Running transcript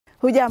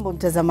Hujambo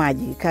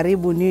mtazamaji,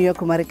 karibu New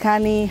York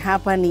Marekani.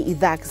 Hapa ni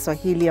idhaa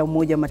Kiswahili ya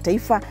Umoja wa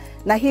Mataifa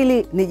na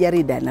hili ni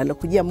jarida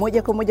linalokujia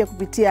moja kwa moja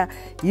kupitia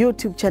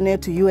YouTube channel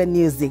yetu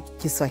UNNEWS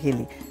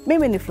Kiswahili.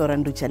 Mimi ni Flora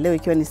Nducha, leo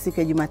ikiwa ni siku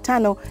ya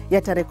Jumatano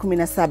ya tarehe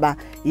 17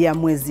 ya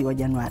mwezi wa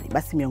Januari.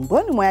 Basi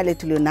miongoni mwa yale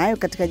tulionayo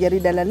katika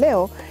jarida la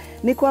leo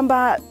ni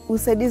kwamba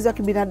usaidizi wa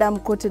kibinadamu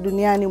kote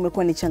duniani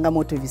umekuwa ni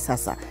changamoto hivi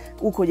sasa.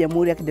 Huko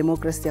Jamhuri ya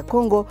Kidemokrasia ya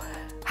Kongo,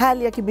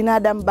 hali ya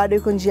kibinadamu bado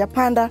iko njia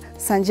panda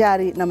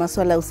sanjari na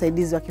masuala ya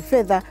usaidizi wa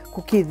kifedha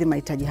kukidhi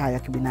mahitaji hayo ya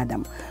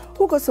kibinadamu.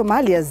 Huko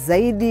Somalia,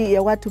 zaidi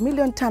ya watu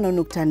milioni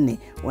 5.4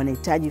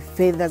 wanahitaji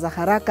fedha za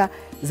haraka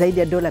zaidi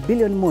ya dola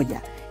bilioni 1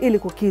 ili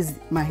kukidhi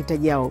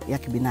mahitaji yao ya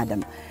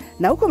kibinadamu.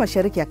 Na huko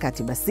Mashariki ya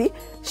Kati, basi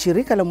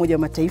shirika la Umoja wa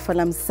Mataifa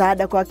la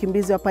msaada kwa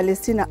wakimbizi wa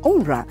Palestina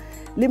UNRWA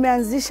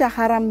limeanzisha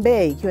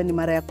harambee ikiwa ni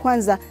mara ya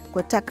kwanza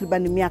kwa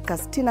takriban miaka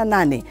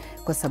 68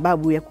 kwa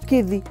sababu ya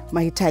kukidhi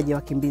mahitaji ya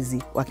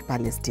wakimbizi wa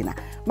Palestina.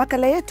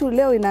 Makala yetu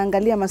leo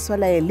inaangalia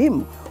masuala ya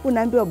elimu.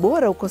 Unaambiwa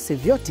bora ukose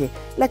vyote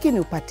lakini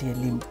upate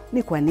elimu.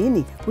 Ni kwa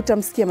nini?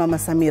 Utamsikia Mama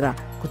Samira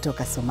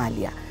kutoka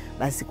Somalia.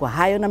 Basi kwa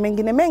hayo na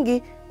mengine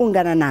mengi,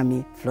 ungana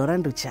nami Flora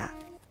Nducha.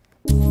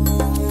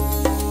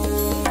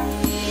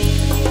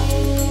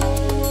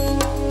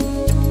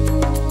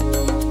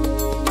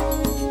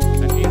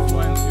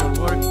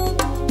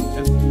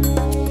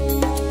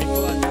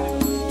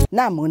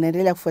 Naam,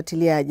 unaendelea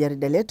kufuatilia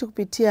jarida letu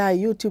kupitia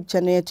YouTube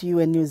channel yetu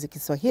UNNEWS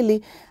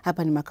Kiswahili.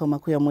 Hapa ni makao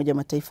makuu ya Umoja wa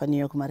Mataifa New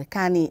York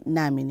Marekani,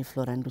 nami ni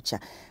Flora Nducha.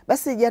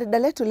 Basi jarida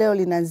letu leo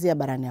linaanzia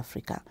barani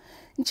Afrika.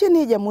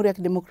 Nchini Jamhuri ya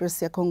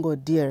Kidemokrasia ya Kongo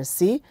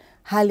DRC,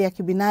 hali ya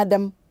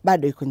kibinadamu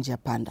bado iko njia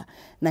panda.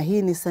 Na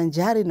hii ni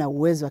sanjari na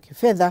uwezo wa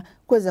kifedha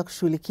kuweza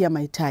kushughulikia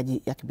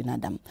mahitaji ya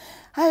kibinadamu.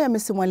 Haya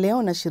yamesemwa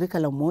leo na shirika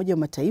la Umoja wa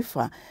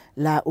Mataifa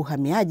la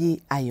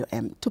uhamiaji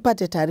IOM.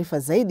 Tupate taarifa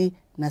zaidi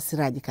na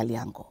Siraji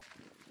Kaliango.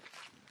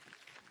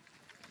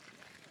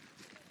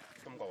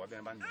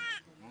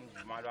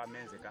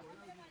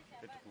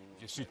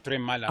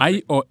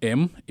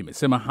 IOM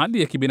imesema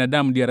hali ya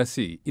kibinadamu DRC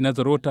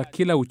inazorota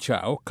kila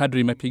uchao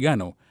kadri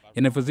mapigano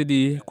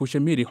yanavyozidi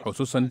kushamiri,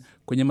 hususan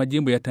kwenye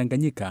majimbo ya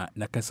Tanganyika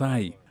na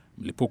Kasai.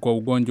 Mlipuko wa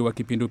ugonjwa wa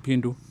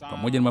kipindupindu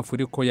pamoja na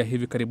mafuriko ya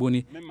hivi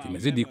karibuni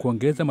vimezidi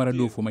kuongeza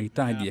maradufu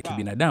mahitaji ya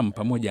kibinadamu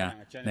pamoja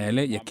na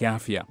yale ya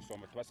kiafya.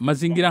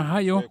 Mazingira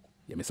hayo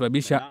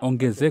yamesababisha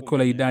ongezeko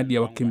la idadi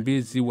ya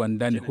wakimbizi wa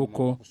ndani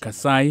huko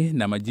Kasai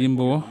na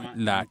majimbo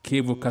la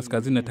Kivu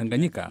Kaskazini na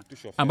Tanganyika,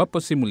 ambapo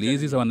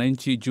simulizi za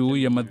wananchi juu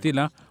ya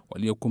madhila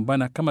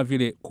waliokumbana kama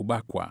vile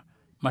kubakwa,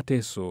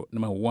 mateso na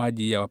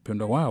mauaji ya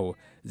wapendwa wao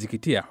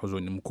zikitia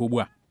huzuni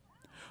mkubwa.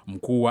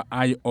 Mkuu wa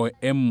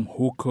IOM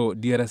huko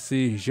DRC,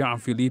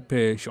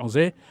 Jean-Philippe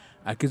Chonze,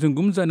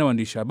 akizungumza na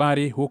waandishi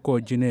habari huko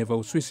Geneva,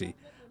 Uswisi,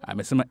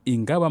 amesema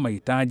ingawa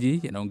mahitaji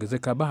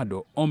yanaongezeka,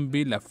 bado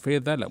ombi la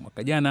fedha la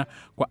mwaka jana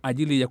kwa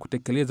ajili ya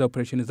kutekeleza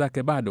operesheni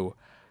zake bado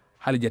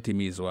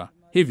halijatimizwa.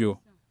 Hivyo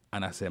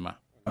anasema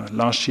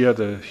last year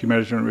the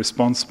humanitarian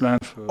response plan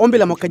ombi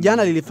la mwaka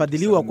jana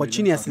lilifadhiliwa kwa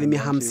chini ya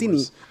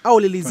 50% au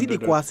lilizidi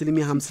kwa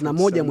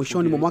 51%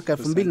 mwishoni mwa mwaka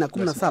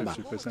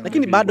 2017,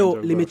 lakini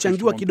bado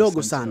limechangiwa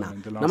kidogo sana.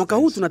 Na mwaka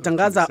huu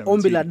tunatangaza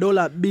ombi la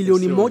dola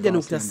bilioni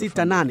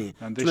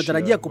 1.68.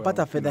 Tunatarajia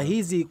kupata fedha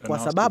hizi kwa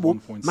sababu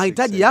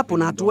mahitaji yapo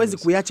na hatuwezi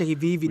kuiacha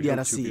hivi hivi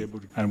DRC.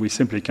 And we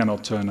simply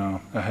cannot turn our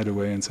head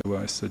away and say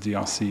well, it's the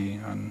DRC.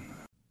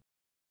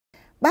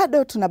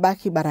 Bado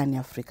tunabaki barani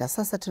Afrika.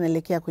 Sasa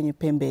tunaelekea kwenye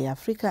pembe ya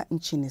Afrika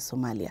nchini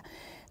Somalia.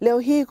 Leo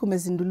hii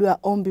kumezinduliwa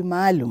ombi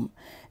maalum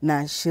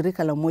na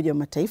shirika la Umoja wa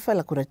Mataifa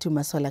la kuratibu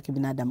masuala ya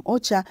kibinadamu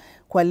OCHA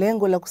kwa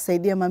lengo la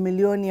kusaidia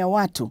mamilioni ya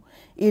watu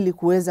ili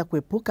kuweza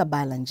kuepuka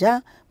baa la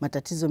njaa,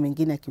 matatizo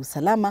mengine ya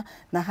kiusalama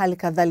na hali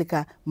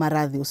kadhalika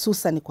maradhi,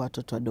 hususan kwa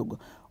watoto wadogo.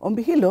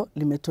 Ombi hilo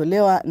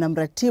limetolewa na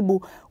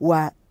mratibu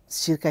wa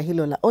shirika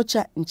hilo la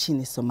OCHA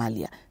nchini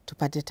Somalia.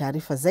 Tupate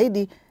taarifa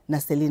zaidi na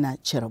Selina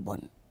Cherobon.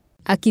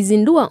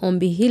 Akizindua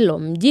ombi hilo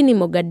mjini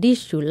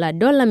Mogadishu la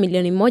dola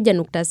milioni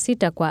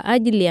 1.6 kwa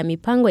ajili ya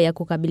mipango ya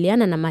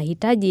kukabiliana na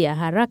mahitaji ya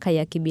haraka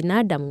ya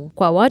kibinadamu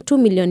kwa watu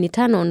milioni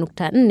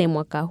 5.4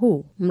 mwaka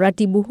huu,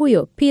 mratibu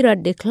huyo Pierre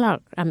de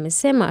Clark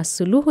amesema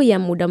suluhu ya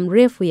muda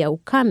mrefu ya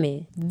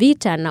ukame,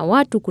 vita na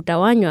watu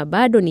kutawanywa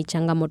bado ni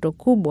changamoto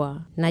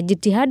kubwa na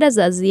jitihada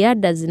za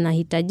ziada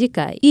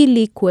zinahitajika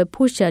ili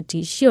kuepusha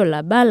tishio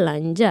la baa la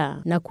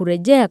njaa na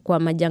kurejea kwa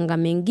majanga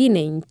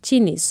mengine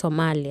nchini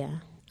Somalia.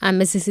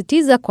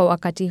 Amesisitiza kwa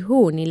wakati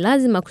huu ni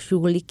lazima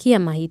kushughulikia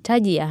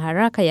mahitaji ya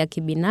haraka ya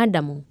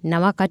kibinadamu, na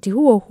wakati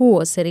huo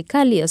huo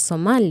serikali ya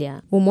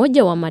Somalia,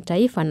 Umoja wa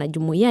Mataifa na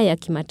jumuiya ya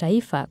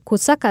kimataifa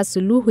kusaka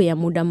suluhu ya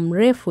muda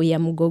mrefu ya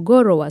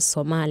mgogoro wa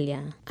Somalia.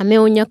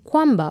 Ameonya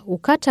kwamba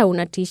ukata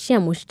unatishia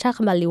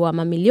mustakabali wa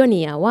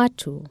mamilioni ya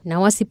watu, na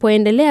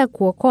wasipoendelea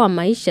kuokoa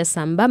maisha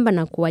sambamba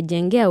na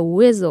kuwajengea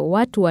uwezo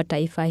watu wa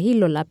taifa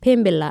hilo la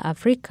pembe la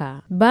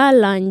Afrika, baa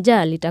la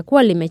njaa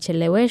litakuwa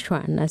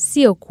limecheleweshwa na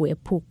sio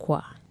kuepukwa.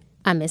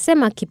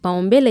 Amesema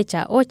kipaumbele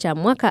cha OCHA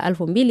mwaka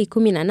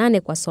 2018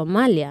 kwa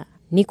Somalia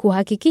ni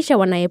kuhakikisha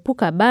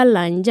wanaepuka baa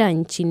la njaa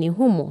nchini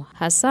humo,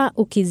 hasa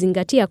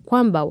ukizingatia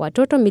kwamba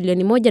watoto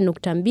milioni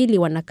 1.2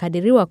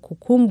 wanakadiriwa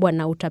kukumbwa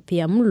na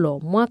utapiamlo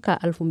mwaka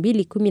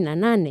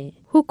 2018,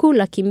 huku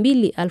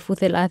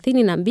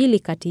 232,032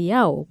 kati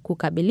yao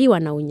kukabiliwa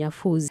na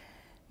unyafuzi.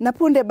 Na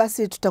punde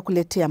basi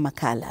tutakuletea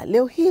makala.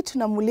 Leo hii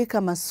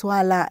tunamulika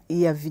masuala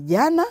ya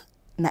vijana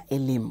na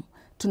elimu.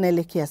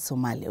 Tunaelekea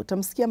Somalia.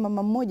 Utamsikia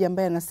mama mmoja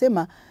ambaye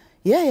anasema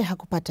yeye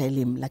hakupata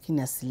elimu,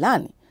 lakini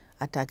asilani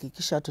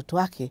atahakikisha watoto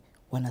wake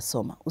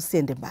wanasoma.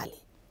 Usiende mbali.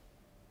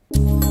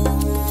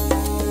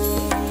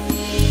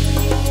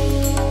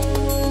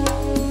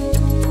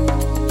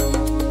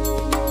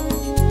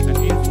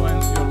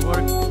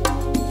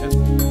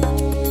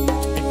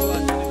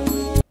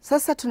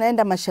 Sasa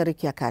tunaenda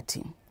Mashariki ya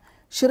Kati.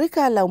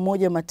 Shirika la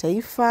Umoja wa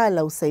Mataifa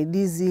la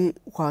usaidizi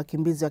kwa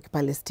wakimbizi wa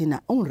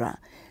Kipalestina UNRWA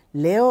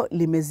leo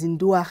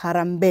limezindua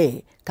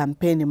harambee,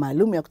 kampeni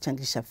maalum ya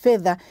kuchangisha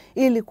fedha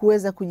ili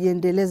kuweza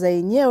kujiendeleza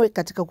yenyewe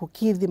katika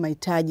kukidhi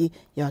mahitaji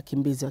ya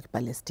wakimbizi wa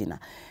Kipalestina.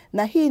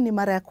 Na hii ni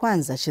mara ya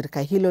kwanza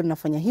shirika hilo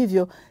linafanya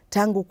hivyo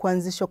tangu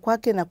kuanzishwa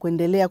kwake na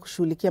kuendelea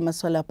kushughulikia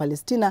masuala ya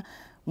Palestina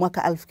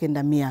mwaka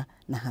 1950.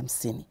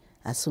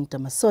 Asumta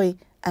Masoi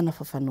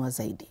anafafanua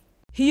zaidi.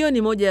 Hiyo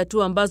ni moja ya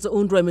hatua ambazo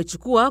UNRWA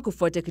imechukua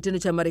kufuatia kitendo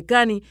cha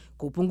Marekani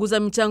kupunguza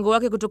mchango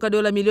wake kutoka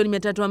dola milioni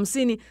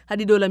 350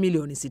 hadi dola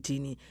milioni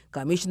 60.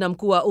 Kamishna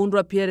mkuu wa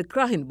UNRWA Pierre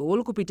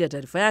Krahenbuhl kupitia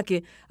taarifa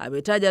yake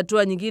ametaja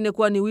hatua nyingine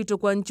kuwa ni wito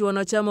kwa nchi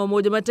wanachama wa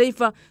Umoja wa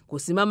Mataifa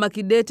kusimama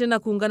kidete na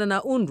kuungana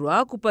na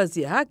UNRWA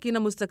kupazia haki na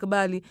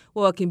mustakabali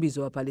wa wakimbizi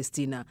wa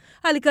Palestina.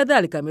 Hali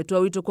kadhalika ametoa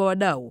wito kwa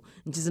wadau,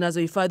 nchi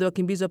zinazohifadhi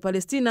wakimbizi wa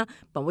Palestina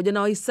pamoja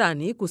na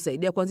wahisani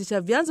kusaidia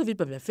kuanzisha vyanzo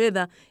vipya vya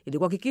fedha ili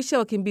kuhakikisha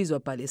wakimbizi wa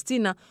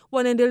Palestina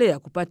wanaendelea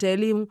kupata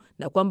elimu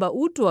na kwamba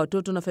utu wa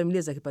watoto na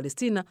familia za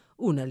Kipalestina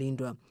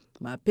unalindwa.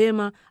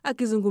 Mapema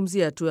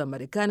akizungumzia hatua ya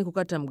Marekani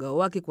kukata mgao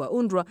wake kwa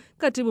UNRWA,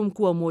 katibu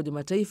mkuu wa Umoja wa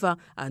Mataifa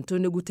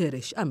Antonio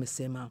Guterres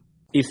amesema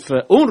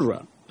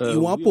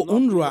iwapo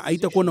UNRWA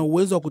haitakuwa na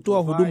uwezo wa kutoa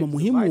huduma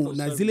muhimu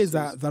na zile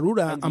za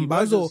dharura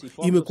ambazo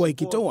imekuwa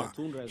ikitoa,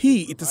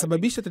 hii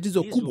itasababisha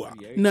tatizo kubwa,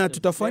 na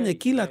tutafanya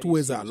kila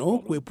tuwezalo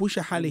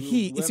kuepusha hali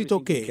hii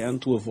isitokee.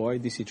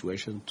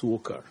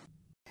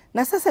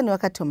 Na sasa ni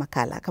wakati wa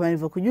makala. Kama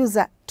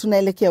nilivyokujuza,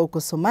 tunaelekea huko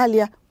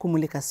Somalia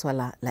kumulika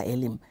swala la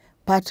elimu.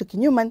 Patrick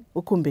Newman,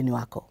 ukumbi ni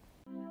wako.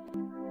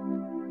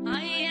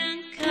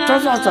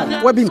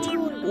 Wewe binti,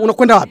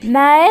 unakwenda wapi?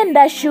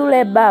 Naenda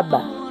shule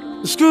baba.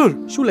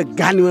 Shule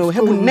gani wewe?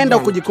 Hebu nenda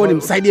huko jikoni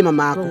msaidie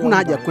mama yako. Kuna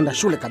haja ya kwenda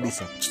shule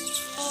kabisa.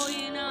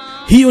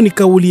 Hiyo ni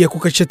kauli ya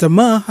kukata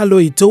tamaa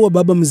aliyoitoa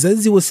baba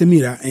mzazi wa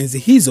Samira enzi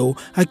hizo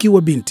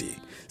akiwa binti.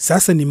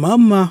 Sasa ni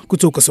mama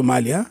kutoka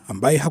Somalia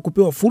ambaye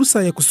hakupewa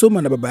fursa ya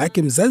kusoma na baba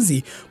yake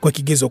mzazi kwa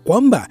kigezo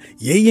kwamba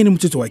yeye ni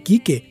mtoto wa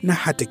kike na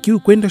hatakiwi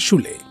kwenda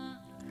shule.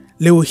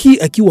 Leo hii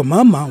akiwa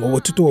mama wa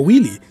watoto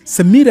wawili,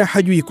 Samira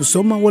hajui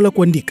kusoma wala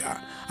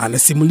kuandika.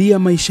 Anasimulia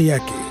maisha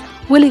yake.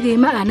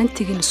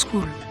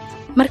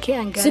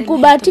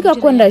 Sikubahatika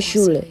kwenda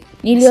shule.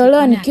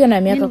 Niliolewa nikiwa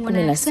na miaka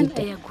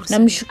 16.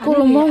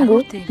 Namshukuru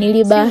Mungu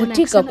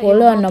nilibahatika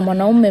kuolewa na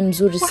mwanaume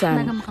mzuri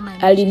sana.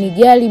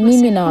 Alinijali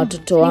mimi na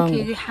watoto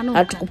wangu.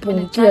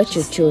 Hatukupungukiwa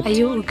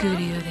chochote.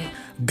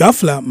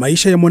 Ghafla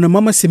maisha ya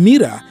mwanamama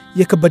Samira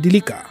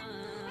yakabadilika.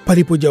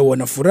 Palipojawa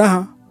na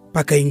furaha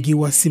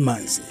pakaingiwa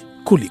simanzi.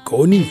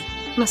 Kulikoni?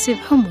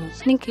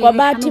 Kwa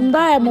bahati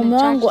mbaya mume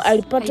wangu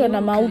alipatwa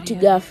na mauti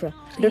ghafla.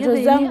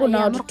 Ndoto zangu na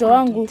watoto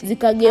wangu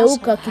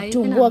zikageuka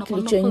kitumbua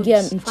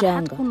kilichoingia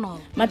mchanga.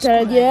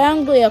 Matarajio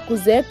yangu ya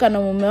kuzeeka na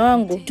mume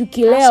wangu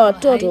tukilea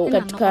watoto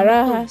katika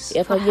raha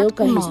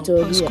yakageuka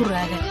historia.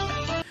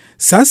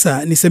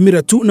 Sasa ni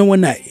Samira tu na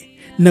wanaye,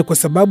 na kwa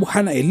sababu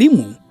hana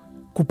elimu,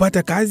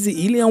 kupata kazi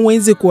ili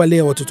aweze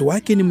kuwalea watoto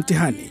wake ni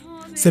mtihani.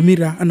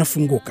 Samira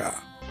anafunguka.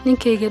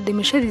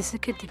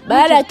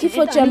 Baada ya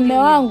kifo cha mume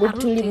wangu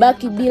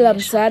tulibaki bila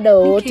msaada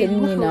wowote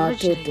mimi na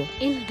watoto.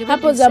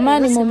 Hapo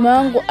zamani mume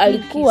wangu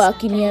alikuwa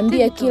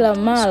akiniambia kila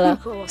mara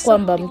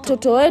kwamba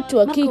mtoto wetu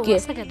wa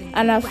kike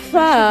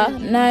anafaa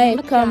naye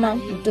kama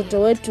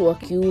mtoto wetu wa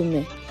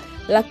kiume.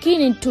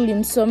 Lakini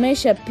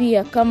tulimsomesha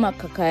pia kama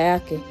kaka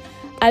yake.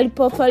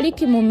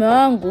 Alipofariki mume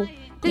wangu,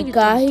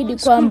 nikaahidi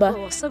kwamba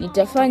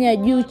nitafanya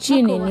juu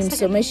chini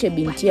nimsomeshe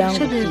binti yangu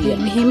pia.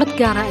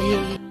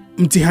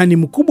 Mtihani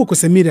mkubwa kwa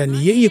Samira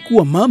ni yeye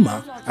kuwa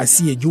mama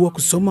asiyejua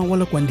kusoma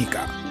wala kuandika,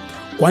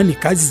 kwani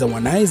kazi za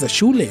wanae za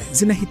shule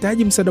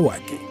zinahitaji msaada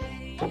wake.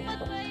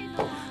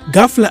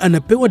 Ghafla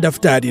anapewa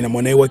daftari na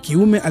mwanae wa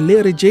kiume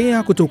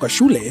aliyerejea kutoka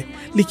shule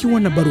likiwa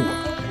na barua.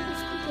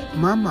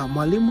 Mama,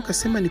 mwalimu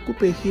kasema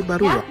nikupe hii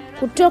barua.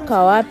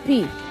 Kutoka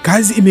wapi?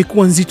 Kazi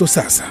imekuwa nzito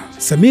sasa.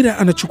 Samira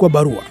anachukua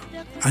barua,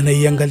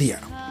 anaiangalia.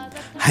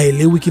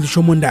 Haelewi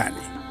kilichomo ndani.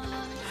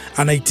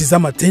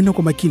 Anaitizama tena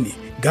kwa makini.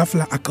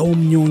 Ghafla akawa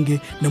mnyonge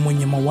na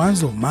mwenye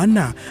mawazo,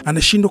 maana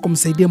anashindwa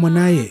kumsaidia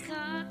mwanae.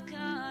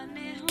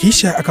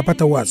 Kisha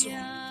akapata wazo.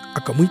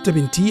 Akamwita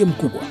bintiye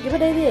mkubwa.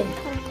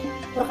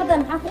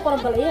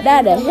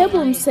 Dada,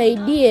 hebu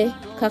msaidie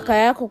kaka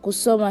yako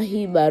kusoma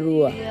hii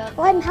barua.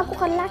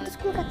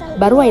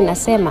 Barua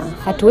inasema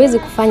hatuwezi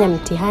kufanya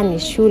mtihani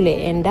shule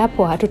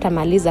endapo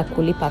hatutamaliza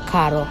kulipa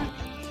karo.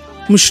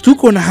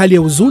 Mshtuko na hali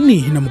ya huzuni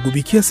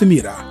inamgubikia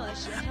Samira.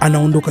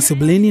 Anaondoka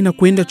sebuleni na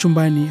kwenda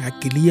chumbani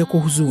akilia kwa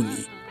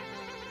huzuni.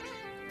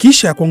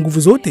 Kisha kwa nguvu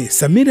zote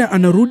Samira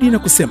anarudi na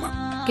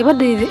kusema,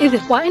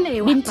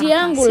 binti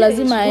yangu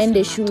lazima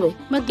aende shule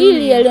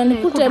ili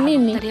yalionikuta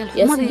mimi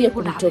yasije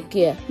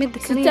kumtokea.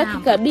 Sitaki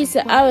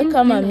kabisa awe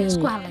kama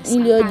mimi.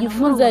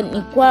 Niliojifunza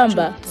ni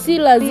kwamba si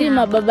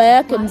lazima baba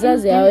yake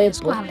mzazi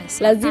awepo.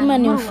 Lazima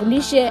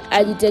nimfundishe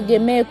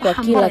ajitegemee kwa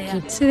kila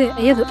kitu.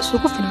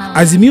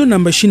 Azimio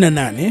namba 28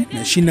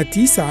 na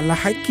 29 la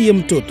haki ya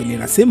mtoto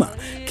linasema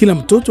kila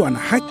mtoto ana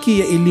haki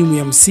ya elimu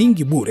ya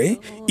msingi bure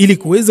ili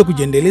kuweza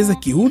kujiendeleza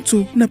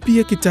kiutu na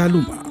pia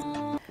kitaaluma.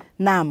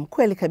 Naam,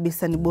 kweli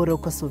kabisa, ni bora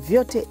ukose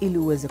vyote ili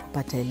uweze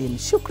kupata elimu.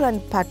 Shukran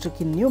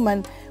Patrick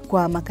Newman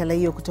kwa makala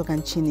hiyo kutoka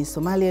nchini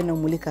Somalia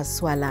inayomulika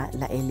swala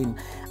la elimu,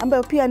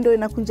 ambayo pia ndio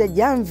inakunja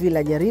jamvi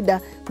la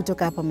jarida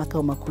kutoka hapa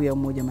makao makuu ya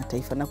Umoja wa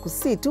Mataifa. Na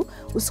kusitu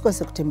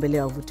usikose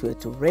kutembelea wavuti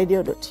wetu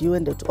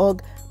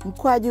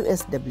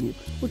radio.un.org/sw.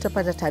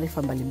 Utapata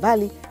taarifa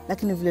mbalimbali,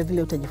 lakini vile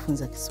vile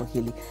utajifunza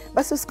Kiswahili.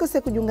 Basi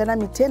usikose kujiunga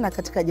nami tena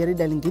katika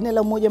jarida lingine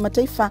la Umoja wa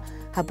Mataifa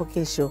hapo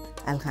kesho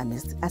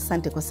Alhamis.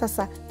 Asante kwa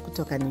sasa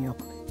kutoka New York.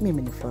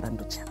 Mimi ni Flora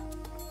Nducha.